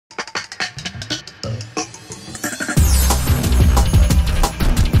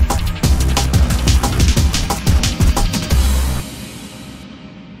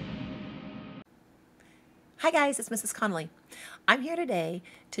Hi guys, it's Mrs. Connolly. I'm here today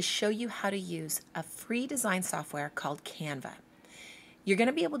to show you how to use a free design software called Canva. You're going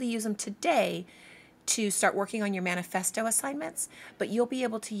to be able to use them today to start working on your manifesto assignments, but you'll be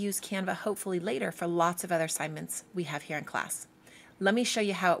able to use Canva hopefully later for lots of other assignments we have here in class. Let me show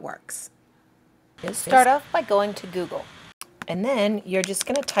you how it works. Start off by going to Google, and then you're just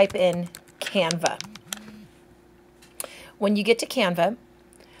going to type in Canva. When you get to Canva,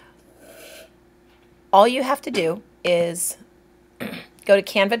 all you have to do is go to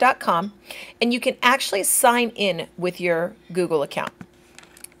canva.com, and you can actually sign in with your Google account.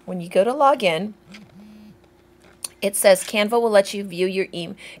 When you go to log in, it says Canva will let you view your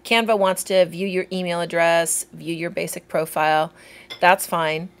email. Canva wants to view your email address, view your basic profile. That's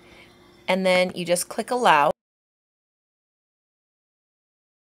fine. And then you just click allow.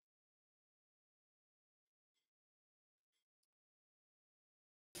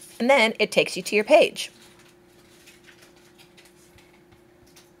 And then it takes you to your page.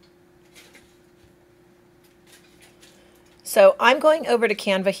 So I'm going over to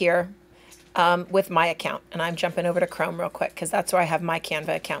Canva here with my account, and I'm jumping over to Chrome real quick because that's where I have my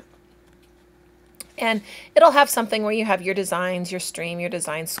Canva account. And it'll have something where you have your designs, your stream, your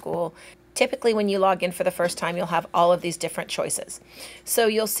design school. Typically when you log in for the first time, you'll have all of these different choices. So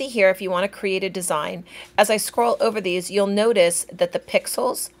you'll see here if you want to create a design. As I scroll over these, you'll notice that the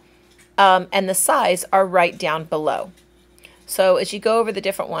pixels and the size are right down below. So as you go over the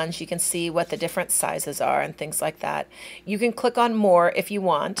different ones, you can see what the different sizes are and things like that. You can click on more if you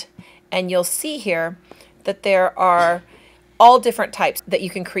want, and you'll see here that there are all different types that you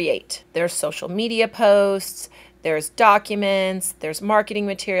can create. There's social media posts, there's documents, there's marketing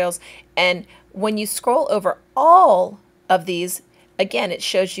materials, and when you scroll over all of these, again, it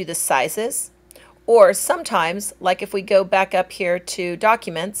shows you the sizes, or sometimes, like if we go back up here to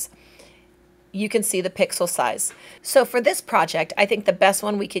documents, you can see the pixel size. So for this project, I think the best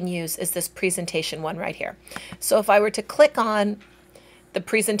one we can use is this presentation one right here. So if I were to click on the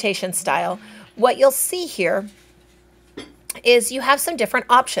presentation style, what you'll see here is you have some different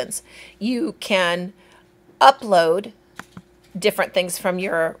options. You can upload different things from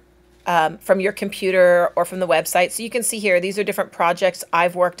your computer or from the website. So you can see here, these are different projects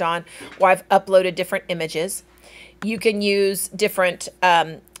I've worked on where I've uploaded different images. You can use different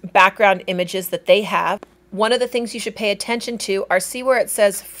background images that they have. One of the things you should pay attention to are, see where it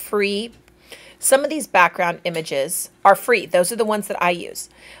says free? Some of these background images are free. Those are the ones that I use.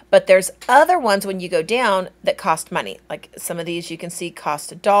 But there's other ones when you go down that cost money. Like some of these you can see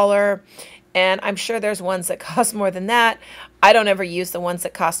cost $1. And I'm sure there's ones that cost more than that. I don't ever use the ones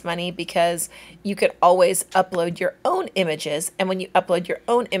that cost money because you could always upload your own images. And when you upload your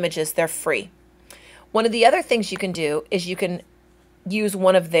own images, they're free. One of the other things you can do is you can use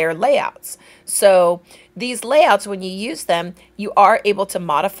one of their layouts. So these layouts, when you use them, you are able to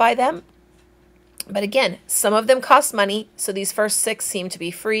modify them. But again, some of them cost money. So these first 6 seem to be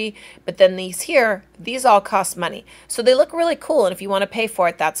free, but then these here, these all cost money. So they look really cool. And if you want to pay for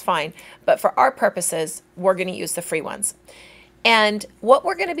it, that's fine. But for our purposes, we're going to use the free ones. And what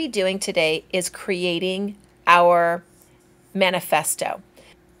we're going to be doing today is creating our manifesto.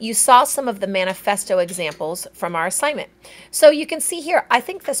 You saw some of the manifesto examples from our assignment. So you can see here, I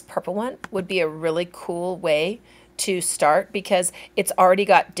think this purple one would be a really cool way to start because it's already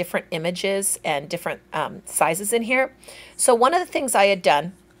got different images and different sizes in here. So one of the things I had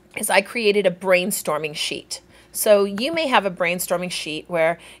done is I created a brainstorming sheet. So you may have a brainstorming sheet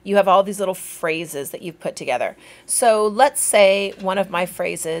where you have all these little phrases that you've put together. So let's say one of my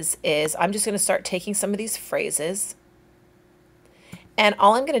phrases is, I'm just going to start taking some of these phrases, and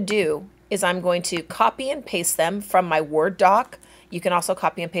all I'm going to do is I'm going to copy and paste them from my Word doc. You can also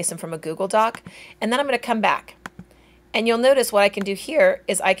copy and paste them from a Google Doc. And then I'm going to come back. And you'll notice what I can do here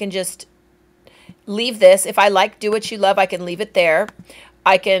is I can just leave this. If I like Do What You Love, I can leave it there.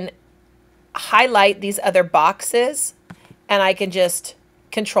 I can highlight these other boxes, and I can just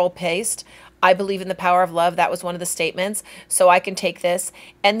Control Paste. I believe in the power of love. That was one of the statements. So I can take this,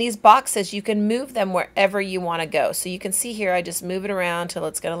 and these boxes, you can move them wherever you want to go. So you can see here, I just move it around till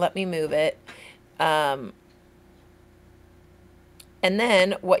it's going to let me move it. And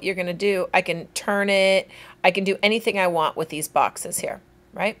then what you're going to do, I can turn it. I can do anything I want with these boxes here,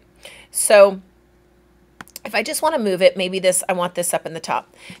 right? So if I just want to move it, maybe this, I want this up in the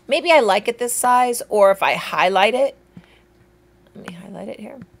top. Maybe I like it this size, or if I highlight it, let me highlight it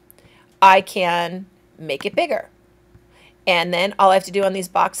here. I can make it bigger. And then all I have to do on these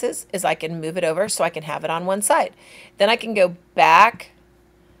boxes is I can move it over so I can have it on one side. Then I can go back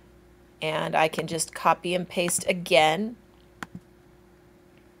and I can just copy and paste again.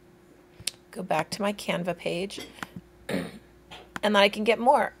 go back to my Canva page, and then I can get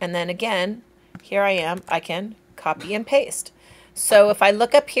more. And then again, here I am, I can copy and paste. So if I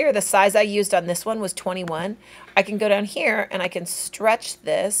look up here, the size I used on this one was 21. I can go down here and I can stretch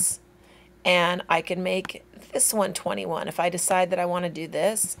this, and I can make this one 21. If I decide that I want to do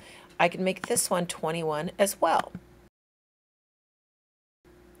this, I can make this one 21 as well.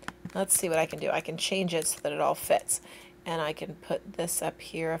 Let's see what I can do. I can change it so that it all fits. And I can put this up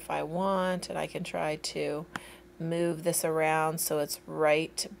here if I want, and I can try to move this around so it's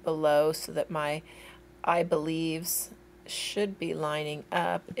right below so that my eye believes should be lining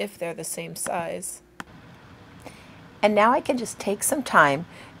up if they're the same size. And now I can just take some time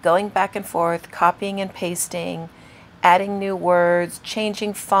going back and forth, copying and pasting, adding new words,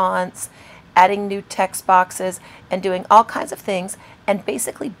 changing fonts, adding new text boxes, and doing all kinds of things, and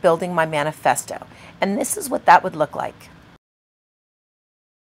basically building my manifesto. And this is what that would look like.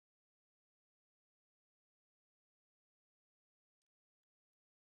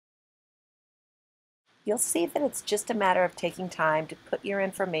 You'll see that it's just a matter of taking time to put your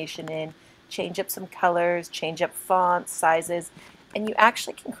information in, change up some colors, change up fonts, sizes, and you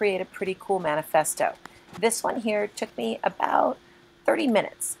actually can create a pretty cool manifesto. This one here took me about 30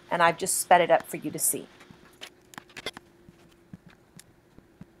 minutes, and I've just sped it up for you to see.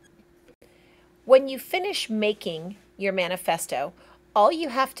 When you finish making your manifesto, all you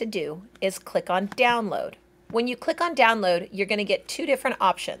have to do is click on download. When you click on download, you're going to get two different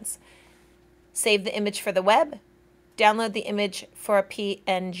options. Save the image for the web, download the image for a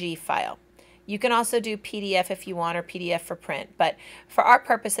PNG file. You can also do PDF if you want, or PDF for print, but for our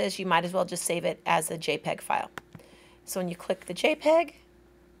purposes, you might as well just save it as a JPEG file. So when you click the JPEG,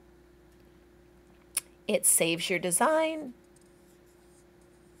 it saves your design,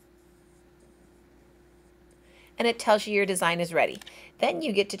 and it tells you your design is ready. Then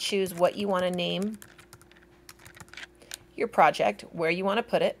you get to choose what you want to name your project, where you want to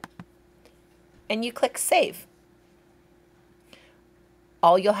put it, and you click Save.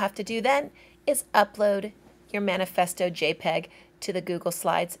 All you'll have to do then is upload your manifesto JPEG to the Google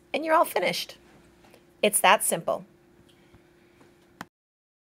Slides, and you're all finished. It's that simple.